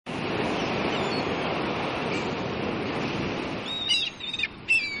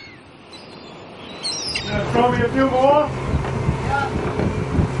Throw me a few more?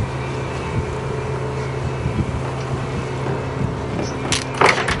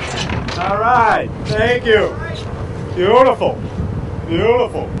 All right, thank you. Beautiful,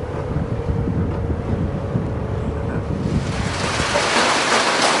 beautiful.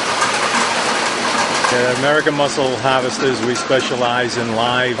 At American Mussel Harvesters, we specialize in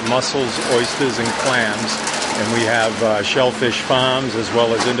live mussels, oysters, and clams. And we have shellfish farms as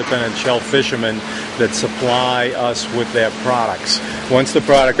well as independent shell fishermen that supply us with their products. Once the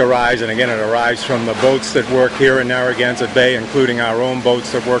product arrives, and again it arrives from the boats that work here in Narragansett Bay, including our own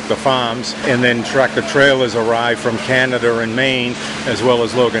boats that work the farms, and then tractor trailers arrive from Canada and Maine as well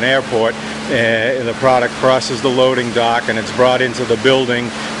as Logan Airport. The product crosses the loading dock and it's brought into the building,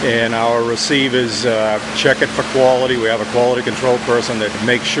 and our receivers check it for quality. We have a quality control person that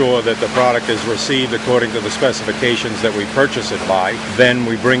makes sure that the product is received according to the specifications that we purchase it by. Then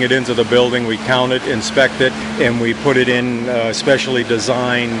we bring it into the building, we count it, inspect it, and we put it in specially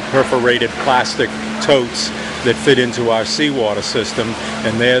designed perforated plastic totes that fit into our seawater system,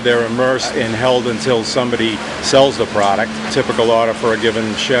 and there they're immersed and held until somebody sells the product. Typical order for a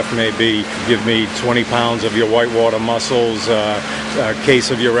given chef may be, give me 20 pounds of your whitewater mussels, a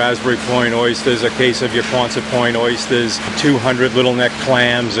case of your raspberry point oysters, a case of your Quonset point oysters, 200 little neck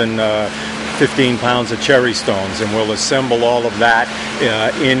clams, and 15 pounds of cherry stones, and we'll assemble all of that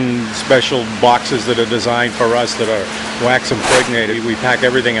in special boxes that are designed for us that are wax impregnated. We pack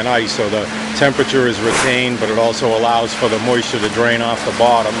everything in ice so the temperature is retained, but it also allows for the moisture to drain off the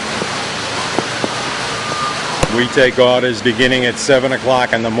bottom. We take orders beginning at 7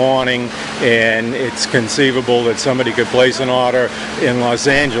 o'clock in the morning, and it's conceivable that somebody could place an order in Los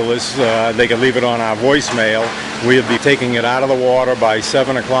Angeles. They could leave it on our voicemail. We'll be taking it out of the water by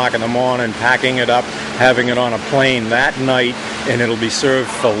 7 o'clock in the morning, packing it up, having it on a plane that night, and it'll be served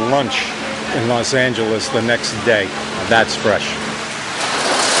for lunch in Los Angeles the next day. That's fresh.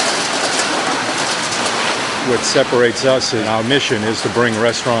 What separates us in our mission is to bring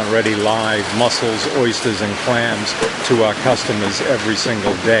restaurant-ready live mussels, oysters, and clams to our customers every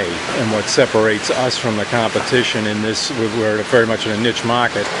single day. And what separates us from the competition in this, we're very much in a niche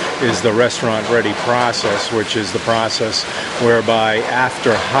market, is the restaurant-ready process, which is the process whereby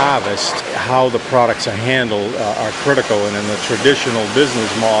after harvest, how the products are handled are critical. And in the traditional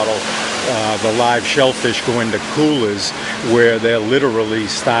business model, the live shellfish go into coolers where they're literally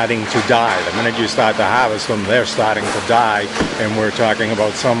starting to die. The minute you start to harvest them, they're starting to die, and we're talking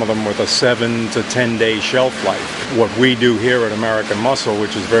about some of them with a 7 to 10 day shelf life. What we do here at American Mussel,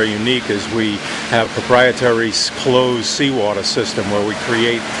 which is very unique, is we have proprietary closed seawater system where we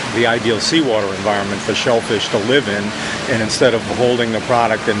create the ideal seawater environment for shellfish to live in, and instead of holding the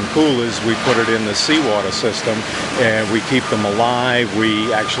product in coolers, we put it in the seawater system, and we keep them alive.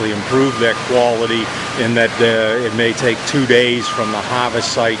 We actually improve their quality in that it may take 2 days from the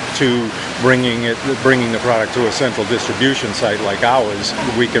harvest site to bringing the product to a central distribution site like ours.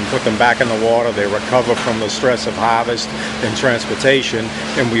 We can put them back in the water, they recover from the stress of harvest and transportation,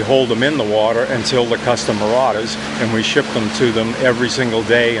 and we hold them in the water until the customer orders, and we ship them to them every single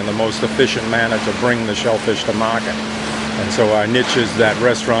day in the most efficient manner to bring the shellfish to market. And so our niche is that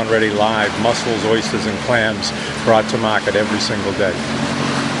restaurant-ready live mussels, oysters, and clams brought to market every single day.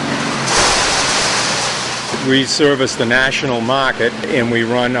 We service the national market, and we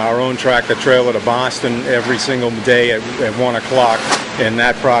run our own tractor trailer to Boston every single day at 1 o'clock, and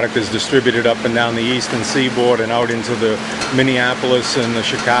that product is distributed up and down the eastern seaboard and out into the Minneapolis and the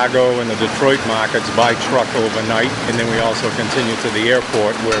Chicago and the Detroit markets by truck overnight. And then we also continue to the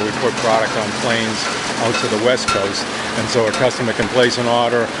airport where we put product on planes out to the West Coast. And so a customer can place an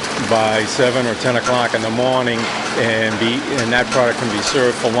order by 7 or 10 o'clock in the morning, and that product can be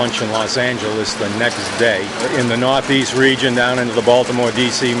served for lunch in Los Angeles the next day. In the Northeast region, down into the Baltimore,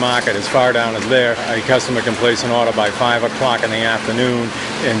 D.C. market, as far down as there, a customer can place an order by 5 o'clock in the afternoon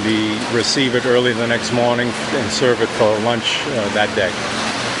and receive it early the next morning and serve it for lunch that day.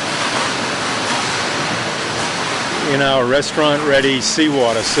 In our restaurant-ready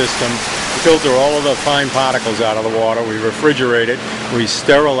seawater system, we filter all of the fine particles out of the water, we refrigerate it, we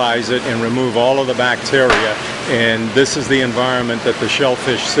sterilize it and remove all of the bacteria, and this is the environment that the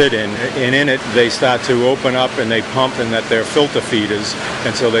shellfish sit in. And in it, they start to open up and they pump, and that they're filter feeders,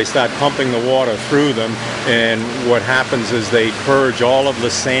 and so they start pumping the water through them, and what happens is they purge all of the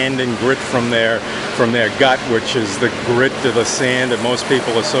sand and grit from their gut, which is the grit to the sand that most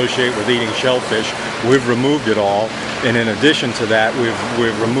people associate with eating shellfish. We've removed it all, and in addition to that,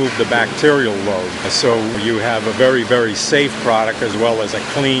 we've removed the bacterial load. So you have a very, very safe product as well as a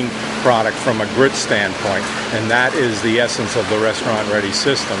clean, product from a grit standpoint, and that is the essence of the Restaurant Ready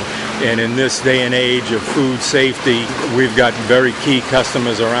system. And in this day and age of food safety, we've got very key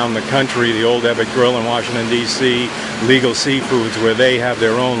customers around the country, the Old Ebbitt Grill in Washington, D.C., Legal Seafoods, where they have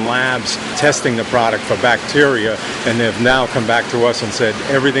their own labs testing the product for bacteria, and they've now come back to us and said,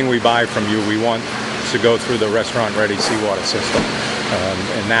 everything we buy from you, we want to go through the Restaurant Ready seawater system.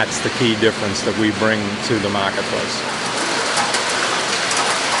 And that's the key difference that we bring to the marketplace.